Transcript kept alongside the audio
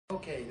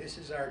Okay, this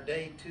is our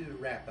day 2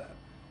 wrap-up.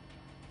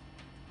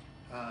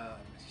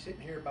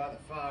 Sitting here by the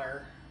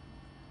fire,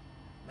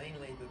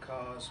 mainly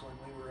because when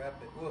we were up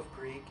at Wolf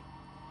Creek,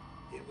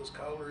 it was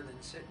colder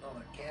than sitting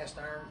on a cast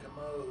iron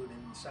commode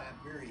in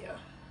Siberia,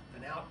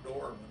 an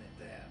outdoor one at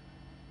that.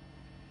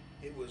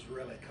 It was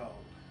really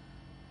cold.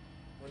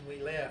 When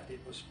we left, it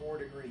was 4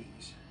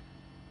 degrees,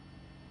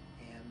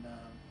 and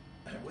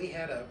we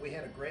had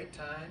a great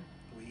time.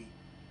 We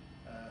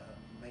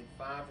made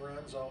 5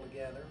 runs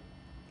altogether,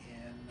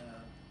 and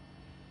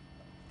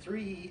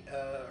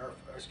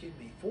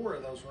 4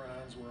 of those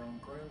runs were on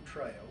groomed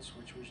trails,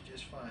 which was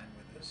just fine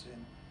with us.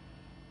 And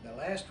the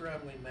last run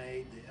we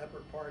made, the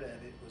upper part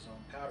of it was on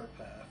powder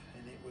puff,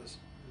 and it was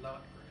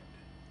not groomed.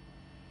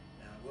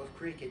 Now, Wolf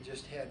Creek had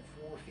just had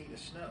 4 feet of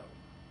snow,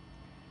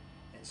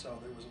 and so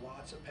there was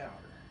lots of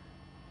powder.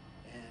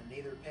 And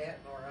neither Pat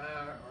nor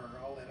I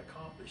are all that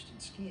accomplished in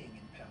skiing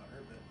in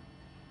powder, but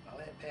I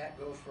let Pat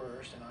go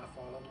first, and I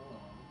followed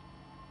along.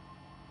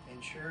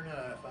 And sure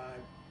enough, I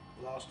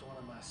lost one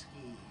of my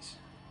skis,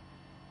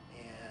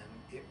 and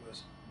it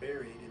was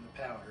buried in the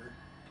powder,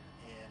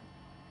 and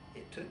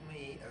it took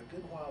me a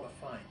good while to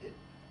find it.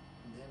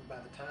 And then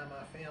by the time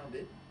I found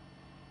it,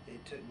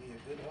 it took me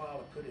a good while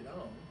to put it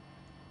on.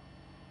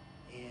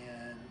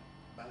 And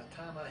by the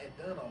time I had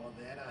done all of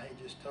that, I had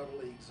just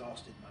totally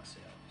exhausted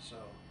myself.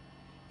 So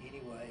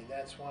anyway,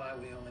 that's why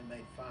we only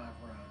made 5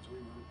 runs. We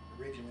were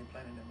originally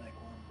planning to make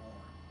 1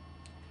 more.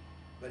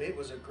 But it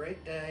was a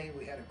great day.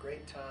 We had a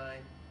great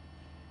time,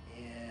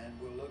 and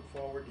we'll look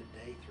forward to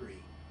day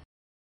 3.